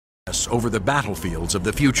success over the battlefields of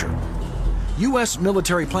the future. U.S.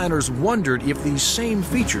 military planners wondered if these same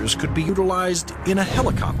features could be utilized in a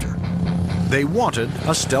helicopter. They wanted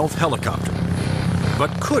a stealth helicopter.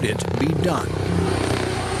 But could it be done?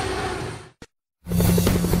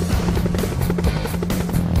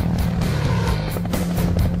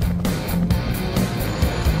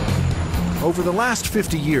 Over the last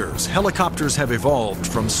 50 years, helicopters have evolved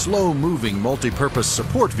from slow-moving multi-purpose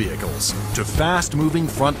support vehicles to fast-moving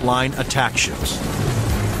frontline attack ships.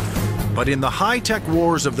 But in the high-tech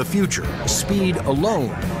wars of the future, speed alone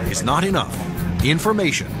is not enough.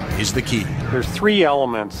 Information is the key. There's three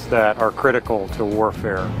elements that are critical to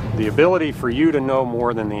warfare. The ability for you to know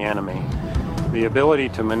more than the enemy, the ability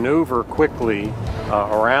to maneuver quickly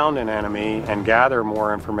around an enemy and gather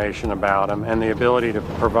more information about them, and the ability to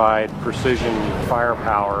provide precision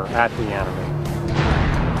firepower at the enemy.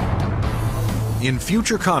 In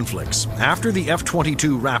future conflicts, after the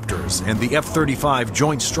F-22 Raptors and the F-35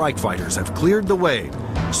 Joint Strike Fighters have cleared the way,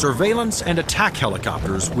 surveillance and attack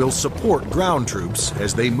helicopters will support ground troops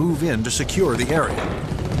as they move in to secure the area.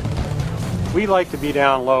 We like to be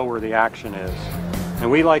down low where the action is, and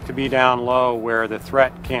we like to be down low where the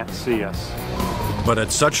threat can't see us. But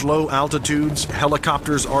at such low altitudes,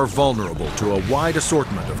 helicopters are vulnerable to a wide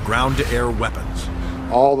assortment of ground-to-air weapons.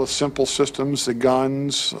 All the simple systems, the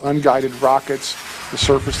guns, unguided rockets, the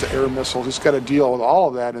surface-to-air missiles, it's got to deal with all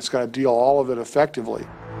of that, and it's got to deal all of it effectively.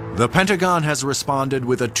 The Pentagon has responded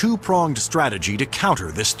with a two-pronged strategy to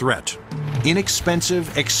counter this threat: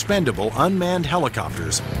 inexpensive, expendable unmanned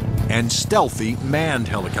helicopters and stealthy manned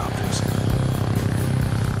helicopters.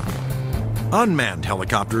 Unmanned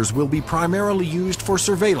helicopters will be primarily used for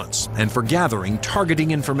surveillance and for gathering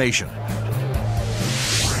targeting information.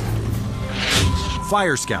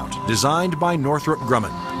 Fire Scout, designed by Northrop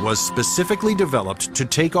Grumman, was specifically developed to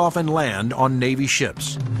take off and land on Navy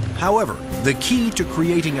ships. However, the key to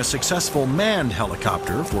creating a successful manned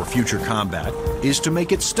helicopter for future combat is to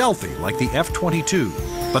make it stealthy like the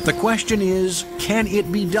F-22. But the question is, can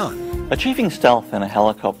it be done? Achieving stealth in a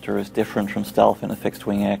helicopter is different from stealth in a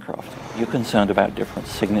fixed-wing aircraft. You're concerned about different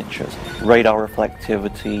signatures: radar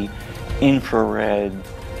reflectivity, infrared,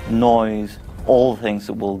 noise, all things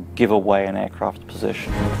that will give away an aircraft's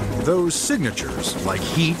position. Those signatures, like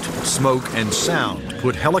heat, smoke, and sound,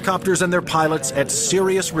 put helicopters and their pilots at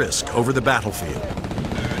serious risk over the battlefield.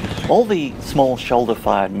 All the small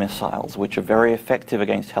shoulder-fired missiles, which are very effective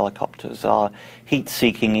against helicopters, are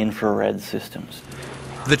heat-seeking infrared systems.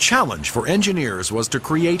 The challenge for engineers was to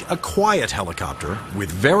create a quiet helicopter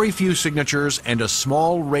with very few signatures and a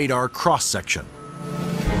small radar cross-section.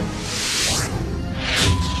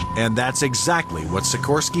 And that's exactly what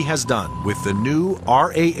Sikorsky has done with the new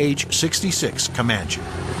RAH-66 Comanche.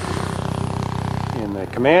 In the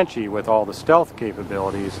Comanche, with all the stealth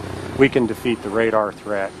capabilities, we can defeat the radar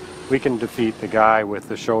threat. We can defeat the guy with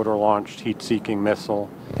the shoulder-launched heat-seeking missile.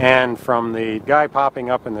 And from the guy popping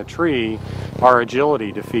up in the tree, our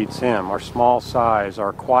agility defeats him. Our small size,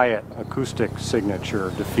 our quiet acoustic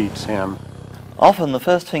signature defeats him. Often the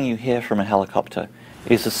first thing you hear from a helicopter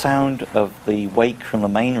is the sound of the wake from the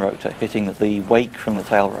main rotor hitting the wake from the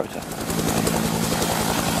tail rotor.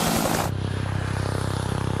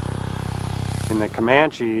 In the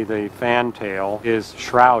Comanche, the fan tail is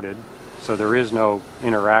shrouded, so there is no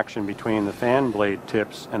interaction between the fan blade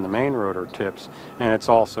tips and the main rotor tips, and it's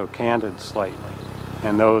also canted slightly.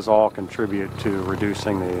 And those all contribute to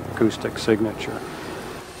reducing the acoustic signature.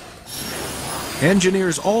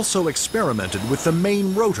 Engineers also experimented with the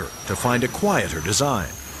main rotor to find a quieter design.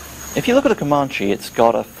 If you look at a Comanche, it's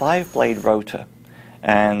got a 5-blade rotor,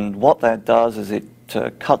 and what that does is it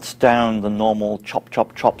cuts down the normal chop,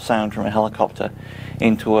 chop, chop sound from a helicopter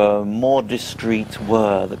into a more discreet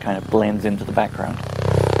whir that kind of blends into the background.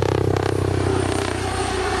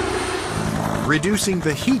 Reducing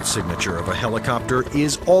the heat signature of a helicopter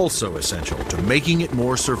is also essential to making it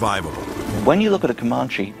more survivable. When you look at a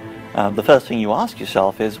Comanche, the first thing you ask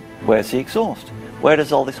yourself is, where's the exhaust? Where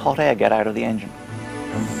does all this hot air get out of the engine?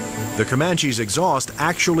 The Comanche's exhaust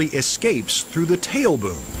actually escapes through the tail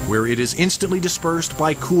boom, where it is instantly dispersed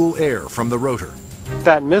by cool air from the rotor.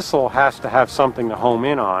 That missile has to have something to home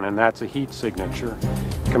in on, and that's a heat signature.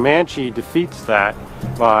 Comanche defeats that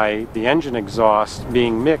by the engine exhaust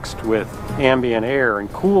being mixed with ambient air and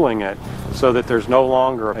cooling it so that there's no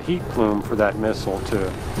longer a heat plume for that missile to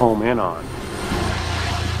home in on.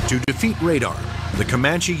 To defeat radar, the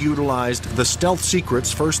Comanche utilized the stealth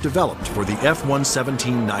secrets first developed for the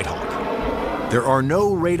F-117 Nighthawk. There are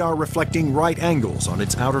no radar-reflecting right angles on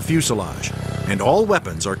its outer fuselage, and all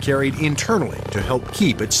weapons are carried internally to help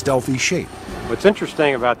keep its stealthy shape. What's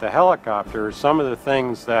interesting about the helicopter is some of the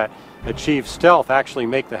things that achieve stealth actually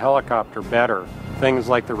make the helicopter better. Things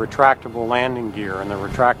like the retractable landing gear and the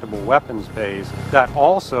retractable weapons bays, that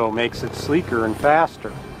also makes it sleeker and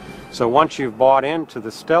faster. So once you've bought into the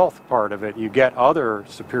stealth part of it, you get other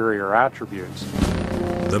superior attributes.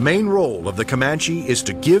 The main role of the Comanche is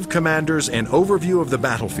to give commanders an overview of the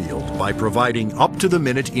battlefield by providing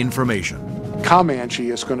up-to-the-minute information.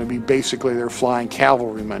 Comanche is going to be basically their flying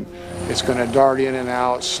cavalryman. It's going to dart in and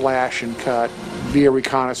out, slash and cut, be a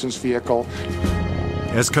reconnaissance vehicle.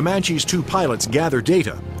 As Comanche's two pilots gather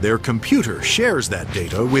data, their computer shares that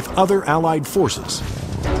data with other Allied forces.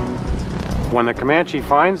 When the Comanche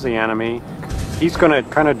finds the enemy, he's going to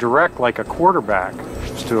kind of direct like a quarterback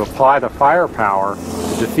to apply the firepower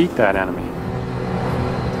to defeat that enemy.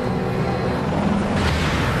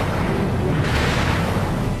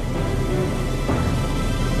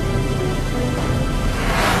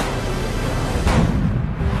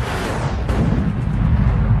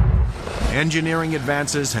 Engineering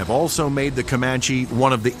advances have also made the Comanche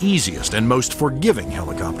one of the easiest and most forgiving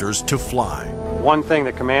helicopters to fly. One thing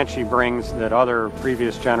the Comanche brings that other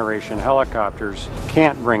previous generation helicopters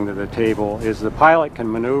can't bring to the table is the pilot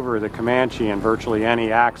can maneuver the Comanche in virtually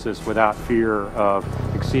any axis without fear of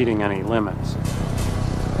exceeding any limits.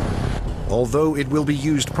 Although it will be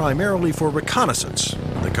used primarily for reconnaissance,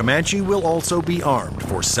 the Comanche will also be armed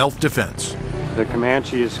for self-defense. The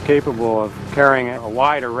Comanche is capable of carrying a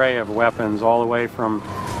wide array of weapons, all the way from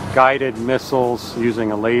guided missiles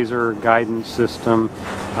using a laser guidance system,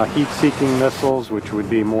 heat-seeking missiles, which would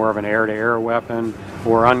be more of an air-to-air weapon,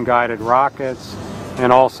 or unguided rockets,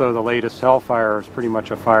 and also the latest Hellfire is pretty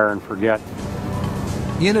much a fire and forget.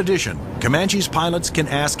 In addition, Comanche's pilots can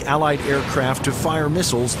ask Allied aircraft to fire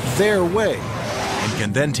missiles their way, and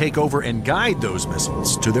can then take over and guide those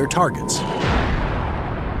missiles to their targets.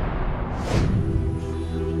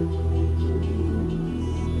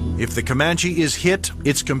 If the Comanche is hit,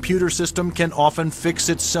 its computer system can often fix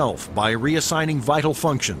itself by reassigning vital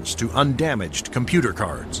functions to undamaged computer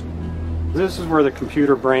cards. This is where the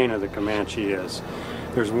computer brain of the Comanche is.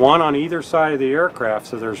 There's one on either side of the aircraft,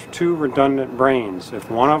 so there's two redundant brains.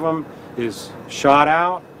 If one of them is shot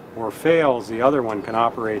out or fails, the other one can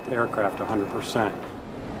operate the aircraft 100%.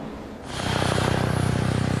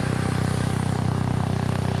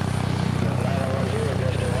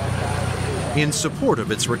 In support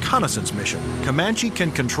of its reconnaissance mission, Comanche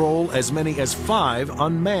can control as many as 5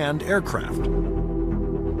 unmanned aircraft.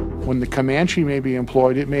 When the Comanche may be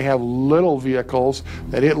employed, it may have little vehicles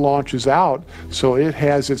that it launches out, so it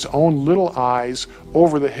has its own little eyes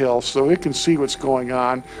over the hill so it can see what's going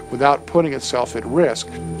on without putting itself at risk.